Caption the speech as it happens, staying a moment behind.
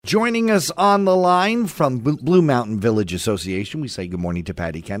Joining us on the line from Blue Mountain Village Association, we say good morning to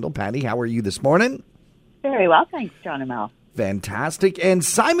Patti Kendall. Patti, how are you this morning? Very well, thanks, John and Mel. Fantastic. And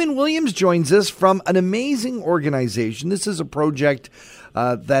Simon Williams joins us from an amazing organization. This is a project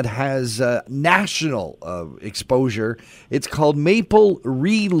that has national exposure. It's called Maple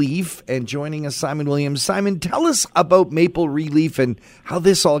Relief. And joining us, Simon Williams. Simon, tell us about Maple Relief and how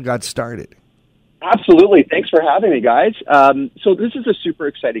this all got started. Absolutely. Thanks for having me, guys. So this is a super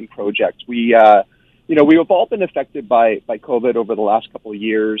exciting project. We have all been affected by COVID over the last couple of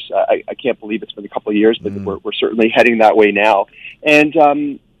years. I can't believe it's been a couple of years, but we're certainly heading that way now. And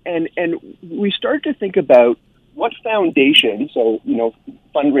we started to think about what foundations,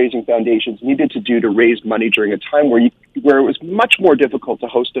 fundraising foundations, needed to do to raise money during a time where it was much more difficult to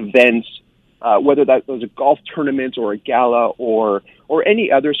host events, whether that was a golf tournament or a gala or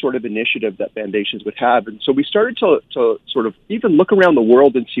any other sort of initiative that foundations would have. And so we started to sort of even look around the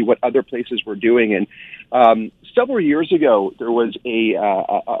world and see what other places were doing. And several years ago, there was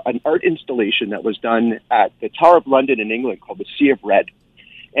an art installation that was done at the Tower of London in England called the Sea of Red.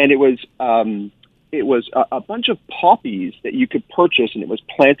 And it was a bunch of poppies that you could purchase, and it was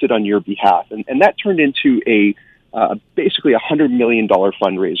planted on your behalf. And that turned into basically $100 million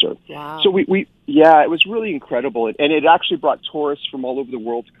fundraiser. Wow. So it was really incredible. And it actually brought tourists from all over the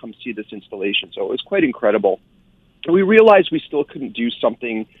world to come see this installation. So it was quite incredible. And we realized we still couldn't do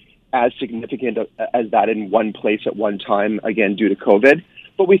something as significant as that in one place at one time, again, due to COVID.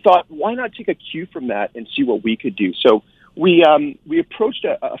 But we thought, why not take a cue from that and see what we could do? So we approached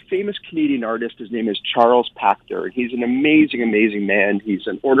a famous Canadian artist. His name is Charles Pachter. He's an amazing, amazing man. He's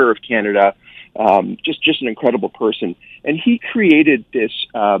an Order of Canada, just an incredible person. And he created this,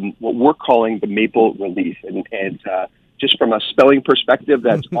 what we're calling the Maple Relief. And just from a spelling perspective,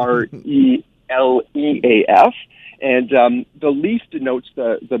 that's RELEAF. And the leaf denotes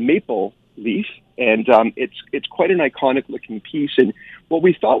the maple leaf. And it's quite an iconic looking piece. And what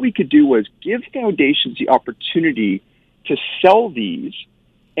we thought we could do was give foundations the opportunity to sell these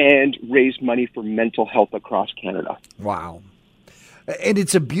and raise money for mental health across Canada. Wow. And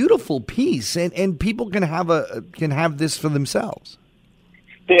it's a beautiful piece, and people can have this for themselves.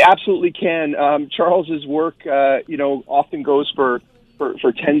 They absolutely can. Charles's work, often goes for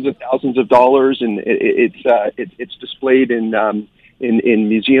tens of thousands of dollars, and it's displayed in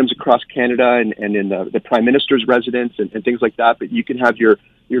museums across Canada and in the Prime Minister's residence and things like that. But you can have your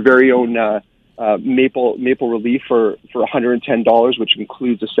very own maple relief for $110, which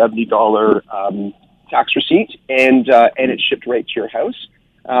includes a $70 tax receipt, and it's shipped right to your house.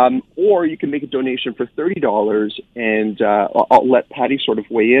 Or you can make a donation for $30, and I'll let Patti sort of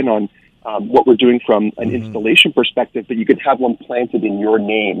weigh in on what we're doing from an installation perspective, but you could have one planted in your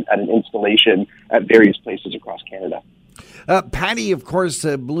name at an installation at various places across Canada. Patti, of course,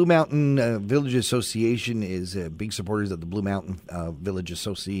 Blue Mountain Village Association is big supporters of the Blue Mountain Village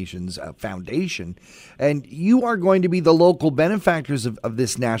Association's foundation. And you are going to be the local benefactors of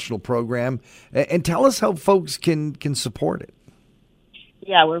this national program. And tell us how folks can support it.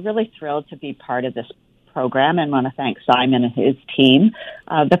 Yeah, we're really thrilled to be part of this program and want to thank Simon and his team.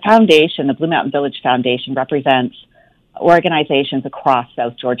 The foundation, the Blue Mountain Village Foundation, represents organizations across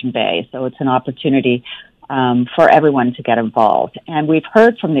South Georgian Bay. So it's an opportunity for everyone to get involved. And we've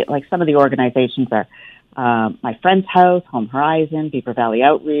heard from some of the organizations are My Friend's House, Home Horizon, Beaver Valley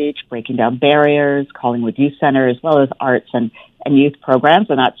Outreach, Breaking Down Barriers, Collingwood Youth Center, as well as arts and youth programs.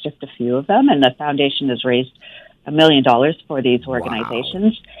 And that's just a few of them. And the foundation has raised $1 million for these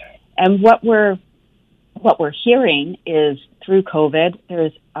organizations. Wow. And what we're hearing is through COVID,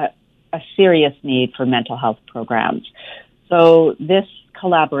 there's a serious need for mental health programs. So this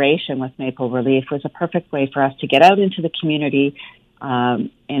collaboration with Maple Relief was a perfect way for us to get out into the community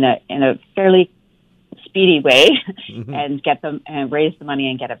in a fairly speedy way and get them and raise the money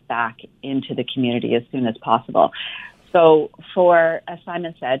and get it back into the community as soon as possible. So for, as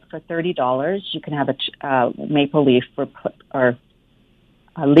Simon said, for $30, you can have a maple leaf or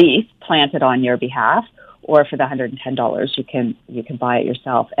a leaf planted on your behalf, or for the $110, you can buy it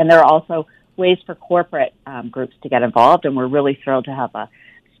yourself. And there are also ways for corporate groups to get involved, and we're really thrilled to have a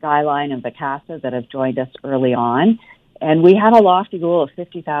Skyline and Vacasa that have joined us early on. And we had a lofty goal of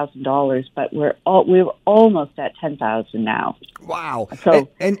 $50,000, but we're almost at $10,000 now. Wow! So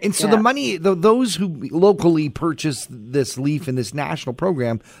so the money, those who locally purchase this leaf in this national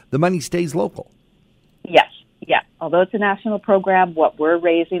program, the money stays local. Yes, yeah. Although it's a national program, what we're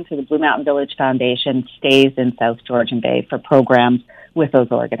raising through the Blue Mountain Village Foundation stays in South Georgian Bay for programs with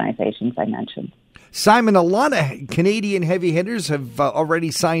those organizations I mentioned. Simon, a lot of Canadian heavy hitters have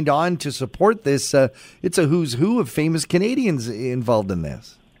already signed on to support this. It's a who's who of famous Canadians involved in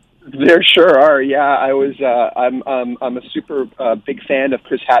this. There sure are. Yeah, I was. I'm a super big fan of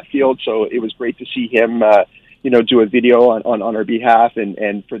Chris Hatfield, so it was great to see him, do a video on our behalf.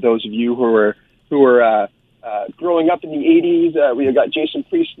 And for those of you who were growing up in the '80s, we got Jason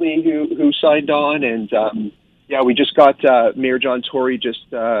Priestley who signed on, and we just got Mayor John Tory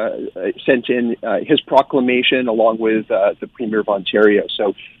just sent in his proclamation along with the Premier of Ontario.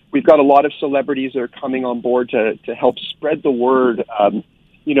 So we've got a lot of celebrities that are coming on board to help spread the word.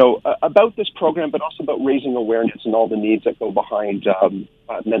 About this program, but also about raising awareness and all the needs that go behind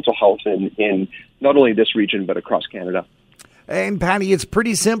mental health in not only this region, but across Canada. And Patti, it's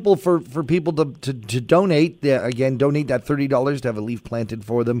pretty simple for people to donate. Again, donate that $30 to have a leaf planted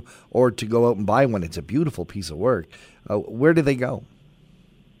for them, or to go out and buy one. It's a beautiful piece of work. Where do they go?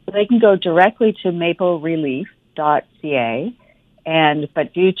 They can go directly to maplерelief.ca,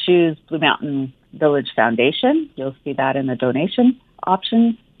 but do choose Blue Mountain Village Foundation. You'll see that in the donation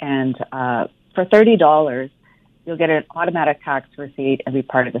options, and for $30 you'll get an automatic tax receipt and be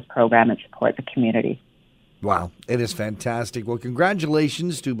part of this program and support the community. Wow, it is fantastic. Well,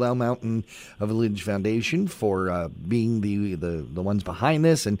 congratulations to Blue Mountain Village Foundation for being the ones behind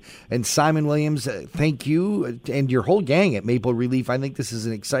this, and Simon Williams, thank you, and your whole gang at Maple Relief. I think this is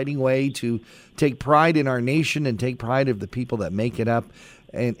an exciting way to take pride in our nation and take pride of the people that make it up,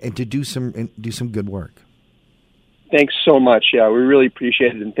 and to do some good work. Thanks so much. Yeah, we really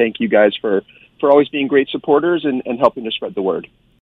appreciate it, and thank you guys for always being great supporters and helping to spread the word.